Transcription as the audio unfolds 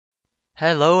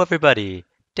Hello everybody,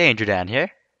 DangerDan here,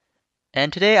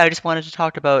 and today I just wanted to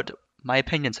talk about my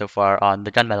opinion so far on the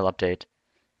Gun Mettle update.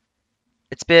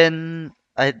 It's been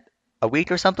a week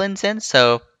or something since,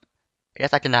 so I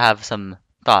guess I can have some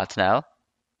thoughts now.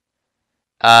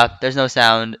 There's no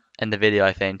sound in the video,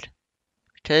 I think,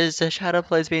 because the shadow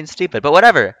play is being stupid, but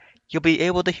whatever! You'll be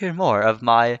able to hear more of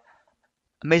my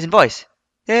amazing voice.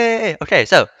 Yay! Okay,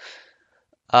 so,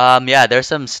 yeah, there's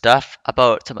some stuff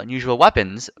about some unusual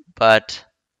weapons, but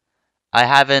I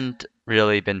haven't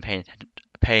really been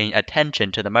paying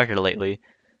attention to the market lately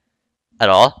at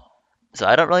all, so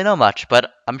I don't really know much.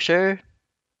 But I'm sure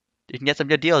you can get some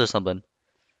good deals or something.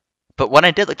 But when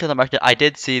I did look to the market, I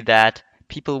did see that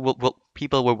people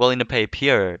were willing to pay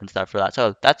pure and stuff for that.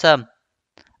 So that's. I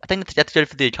think that's good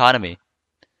for the economy.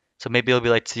 So maybe it'll be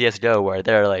like CS:GO where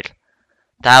there are like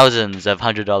thousands of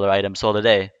 $100 items sold a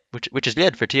day, which is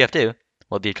good for TF2.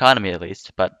 Well, the economy at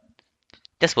least. But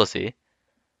guess we'll see.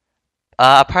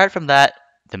 Apart from that,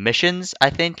 the missions, I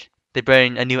think they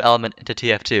bring a new element into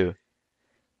TF2.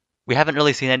 We haven't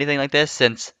really seen anything like this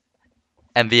since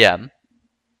MVM,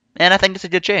 and I think it's a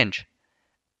good change.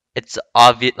 It's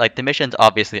obvious, like the missions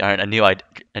obviously aren't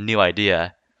a new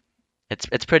idea.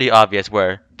 It's pretty obvious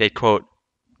where they quote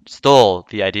stole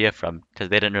the idea from because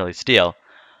they didn't really steal,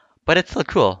 but it's still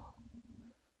cool.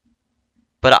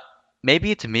 But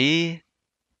maybe it's me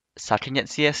sucking at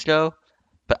CS:GO,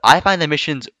 but I find the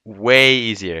missions way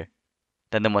easier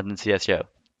than the ones in CS:GO.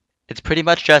 It's pretty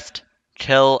much just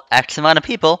kill X amount of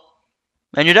people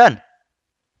and you're done.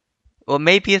 Well,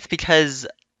 maybe it's because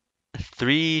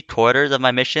 3/4 of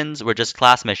my missions were just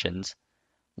class missions,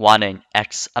 wanting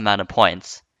X amount of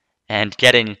points, and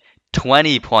getting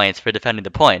 20 points for defending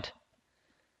the point.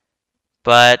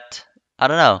 But I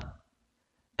don't know.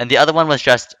 And the other one was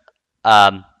just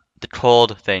the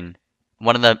cold thing,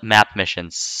 one of the map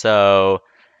missions. So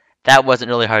that wasn't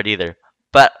really hard either.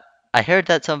 But I heard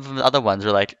that some of the other ones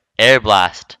were like air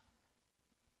blast,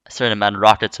 a certain amount of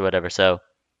rockets or whatever. So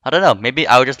I don't know. Maybe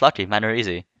I was just lucky. Mine were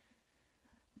easy.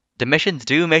 The missions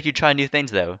do make you try new things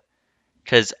though.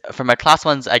 Because for my class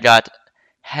ones, I got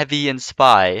Heavy and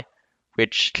Spy,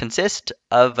 which consist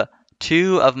of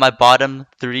two of my bottom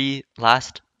three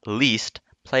least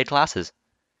played classes.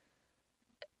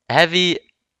 Heavy,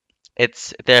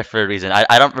 it's there for a reason.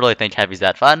 I don't really think Heavy's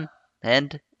that fun,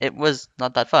 and it was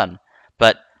not that fun.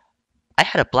 But I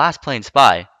had a blast playing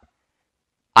Spy.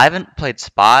 I haven't played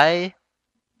Spy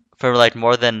for like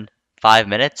more than 5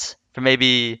 minutes, for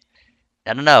maybe,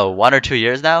 I don't know, 1 or 2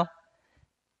 years now.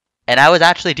 And I was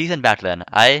actually decent back then.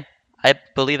 I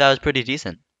believe I was pretty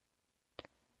decent.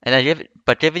 And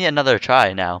but giving it another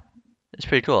try now, it's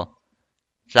pretty cool.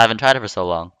 Because I haven't tried it for so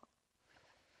long.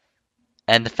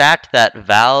 And the fact that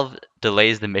Valve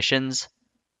delays the missions,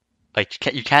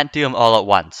 like you can't do them all at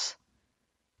once.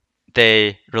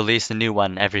 They release a new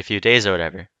one every few days or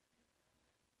whatever.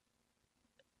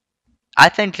 I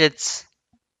think it's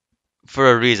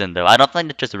for a reason though. I don't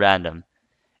think it's just random.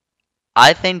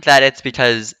 I think that it's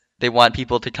because they want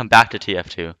people to come back to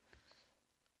TF2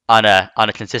 on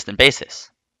a consistent basis.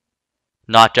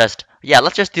 Not just, yeah,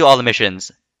 let's just do all the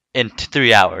missions in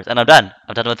 3 hours and I'm done.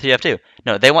 I'm done with TF2.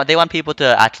 No, they want people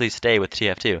to actually stay with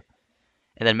TF2.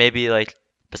 And then maybe like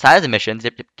besides the missions,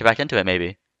 get back into it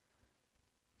maybe.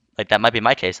 Like that might be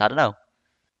my case, I don't know.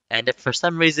 And if for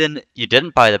some reason you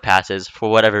didn't buy the passes for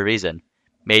whatever reason,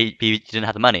 maybe you didn't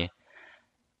have the money.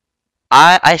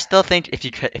 I still think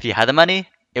if you had the money,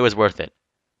 it was worth it.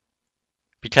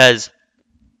 Because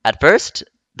at first,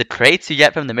 the crates you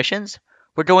get from the missions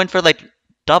were going for like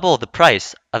double the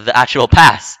price of the actual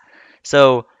pass.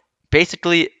 So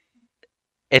basically,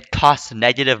 it costs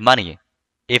negative money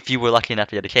if you were lucky enough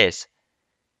to get a case.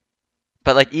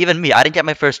 But like even me, I didn't get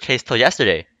my first case till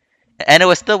yesterday, and it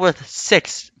was still worth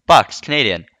 $6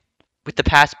 Canadian, with the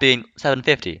pass being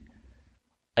 750.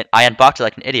 And I unboxed it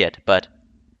like an idiot, but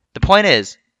the point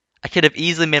is, I could have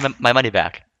easily made my money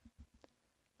back.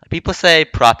 People say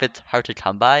profits hard to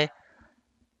come by,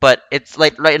 but it's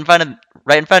like right in front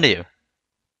of you.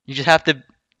 You just have to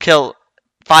kill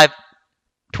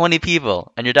 20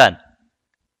 people and you're done.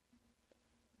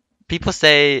 People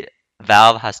say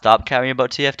Valve has stopped caring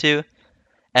about TF2,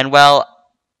 and well,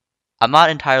 I'm not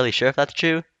entirely sure if that's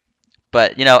true,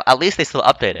 but at least they still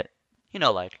update it.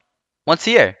 Like once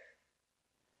a year.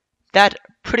 That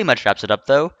pretty much wraps it up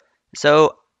though.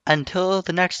 So until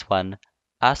the next one,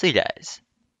 I'll see you guys.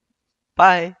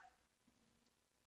 Bye.